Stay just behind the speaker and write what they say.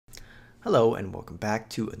Hello and welcome back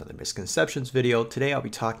to another Misconceptions video. Today I'll be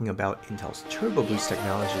talking about Intel's Turbo Boost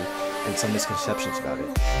technology and some misconceptions about it.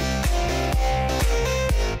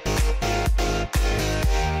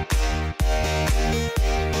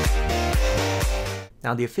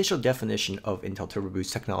 Now, the official definition of Intel Turbo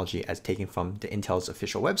Boost technology, as taken from the Intel's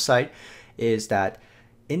official website, is that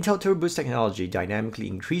Intel Turbo Boost technology dynamically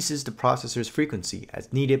increases the processor's frequency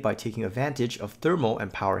as needed by taking advantage of thermal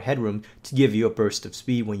and power headroom to give you a burst of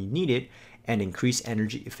speed when you need it and increase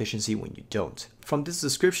energy efficiency when you don't. From this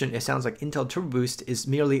description, it sounds like Intel Turbo Boost is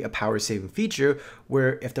merely a power-saving feature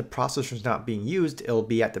where if the processor is not being used, it'll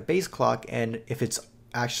be at the base clock, and if it's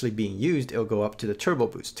actually being used, it'll go up to the Turbo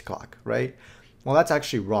Boost clock, right? Well, that's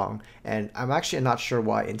actually wrong, and I'm actually not sure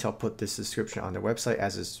why Intel put this description on their website,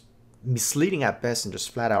 as it's misleading at best and just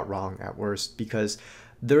flat out wrong at worst, because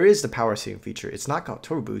there is the power saving feature. It's not called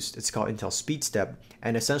Turbo Boost, it's called Intel Speed Step,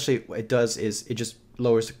 and essentially what it does is it just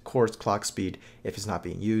lowers the core's clock speed if it's not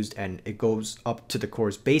being used, and it goes up to the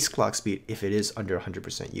core's base clock speed if it is under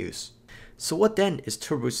 100% use. So what then is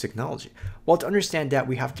Turbo Boost technology? Well, to understand that,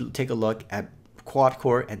 we have to take a look at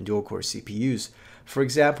quad-core and dual-core CPUs. For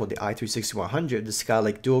example, the i3-6100, the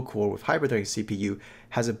Skylake dual-core with hyper-threading CPU,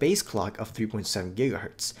 has a base clock of 3.7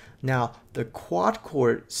 GHz. Now, the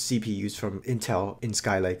quad-core CPUs from Intel in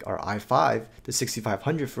Skylake are i5. The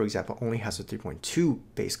 6500, for example, only has a 3.2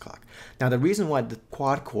 base clock. Now, the reason why the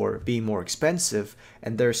quad-core, being more expensive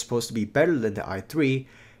and they're supposed to be better than the i3,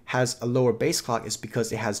 has a lower base clock is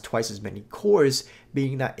because it has twice as many cores,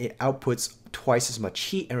 being that it outputs twice as much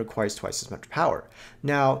heat and requires twice as much power.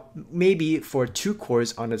 Now, maybe for 2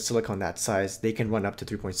 cores on a silicon that size, they can run up to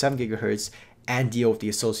 3.7 GHz and deal with the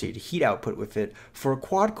associated heat output with it. For a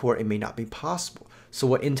quad core, it may not be possible. So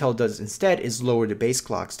what Intel does instead is lower the base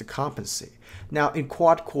clocks to compensate. Now, in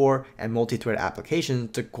quad core and multi-thread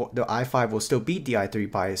applications, the i5 will still beat the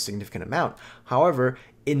i3 by a significant amount. However,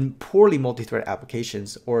 in poorly multi-thread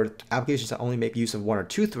applications, or applications that only make use of 1 or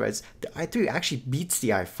 2 threads, the i3 actually beats the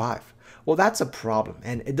i5. Well, that's a problem,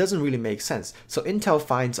 and it doesn't really make sense. So Intel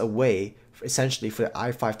finds a way, essentially, for the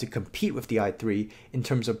i5 to compete with the i3 in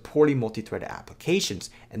terms of poorly multi-threaded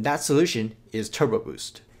applications, and that solution is Turbo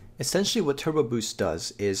Boost. Essentially, what Turbo Boost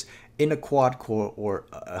does is, in a quad-core or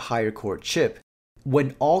a higher-core chip,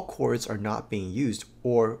 when all cores are not being used,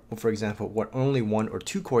 or for example, when only 1 or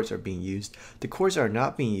 2 cores are being used, the cores that are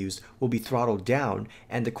not being used will be throttled down,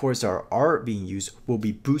 and the cores that are being used will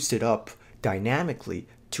be boosted up dynamically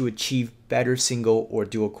to achieve better single or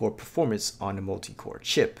dual core performance on a multi-core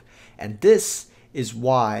chip. And this is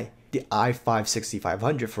why the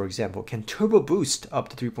i5-6500, for example, can turbo boost up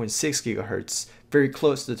to 3.6 GHz, very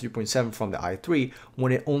close to the 3.7 from the i3,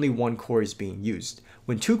 when only 1 core is being used.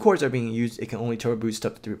 When 2 cores are being used, it can only turbo boost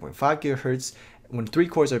up to 3.5 GHz. When 3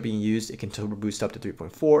 cores are being used, it can turbo boost up to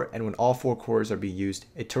 3.4, and when all 4 cores are being used,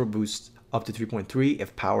 it turbo boosts up to 3.3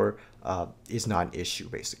 if power is not an issue,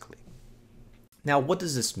 basically. Now, what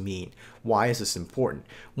does this mean? Why is this important?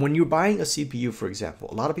 When you're buying a CPU, for example,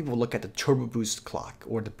 a lot of people look at the turbo boost clock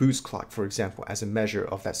or the boost clock, for example, as a measure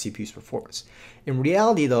of that CPU's performance. In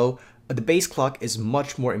reality, though, the base clock is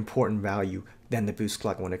much more important value than the boost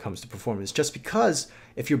clock when it comes to performance, just because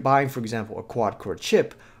if you're buying, for example, a quad-core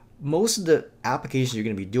chip, most of the applications you're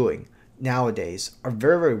going to be doing nowadays are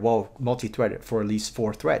very, very well multi-threaded for at least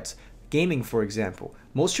 4 threads. Gaming, for example,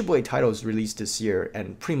 most AAA titles released this year,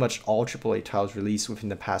 and pretty much all AAA titles released within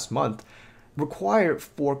the past month, require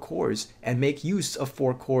 4 cores and make use of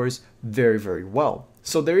 4 cores very, very well.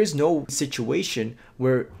 So there is no situation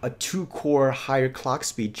where a 2-core higher clock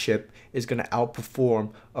speed chip is going to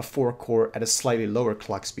outperform a 4-core at a slightly lower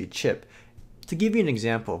clock speed chip. To give you an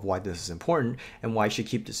example of why this is important and why you should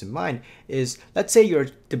keep this in mind is, let's say you're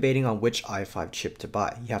debating on which i5 chip to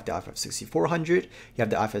buy. You have the i5-6400, you have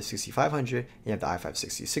the i5-6500, and you have the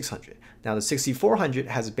i5-6600. Now, the 6400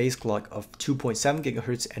 has a base clock of 2.7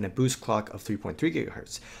 GHz and a boost clock of 3.3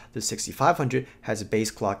 GHz. The 6500 has a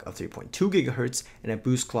base clock of 3.2 GHz and a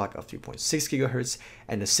boost clock of 3.6 GHz,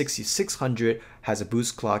 and the 6600 has a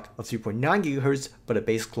boost clock of 3.9 GHz but a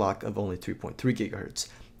base clock of only 3.3 GHz.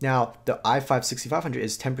 Now, the i5-6500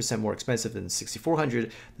 is 10% more expensive than the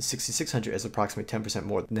 6400. The 6600 is approximately 10%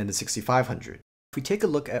 more than the 6500. If we take a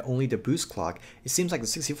look at only the boost clock, it seems like the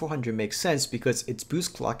 6400 makes sense because its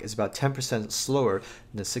boost clock is about 10% slower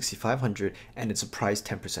than the 6500 and it's priced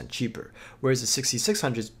 10% cheaper. Whereas the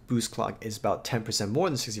 6600's boost clock is about 10% more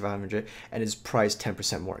than the 6500 and is priced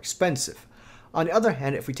 10% more expensive. On the other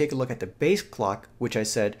hand, if we take a look at the base clock, which I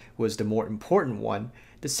said was the more important one,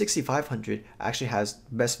 the 6500 actually has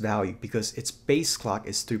best value because its base clock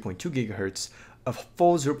is 3.2 GHz, a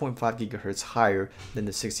full 0.5 gigahertz higher than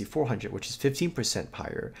the 6400, which is 15%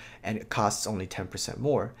 higher, and it costs only 10%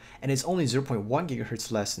 more. And it's only 0.1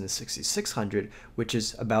 gigahertz less than the 6600, which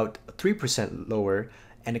is about 3% lower,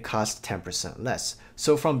 and it costs 10% less.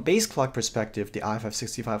 So from base clock perspective, the i5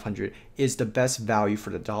 6500 is the best value for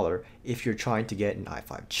the dollar if you're trying to get an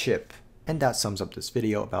i5 chip. And that sums up this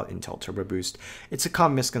video about Intel Turbo Boost. It's a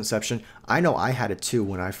common misconception. I know I had it too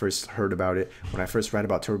when I first heard about it. When I first read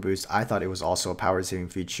about Turbo Boost, I thought it was also a power saving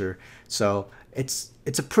feature. So it's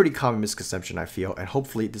a pretty common misconception, I feel, and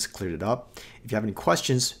hopefully this cleared it up. If you have any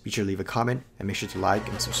questions, be sure to leave a comment and make sure to like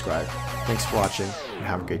and subscribe. Thanks for watching and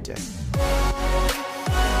have a great day.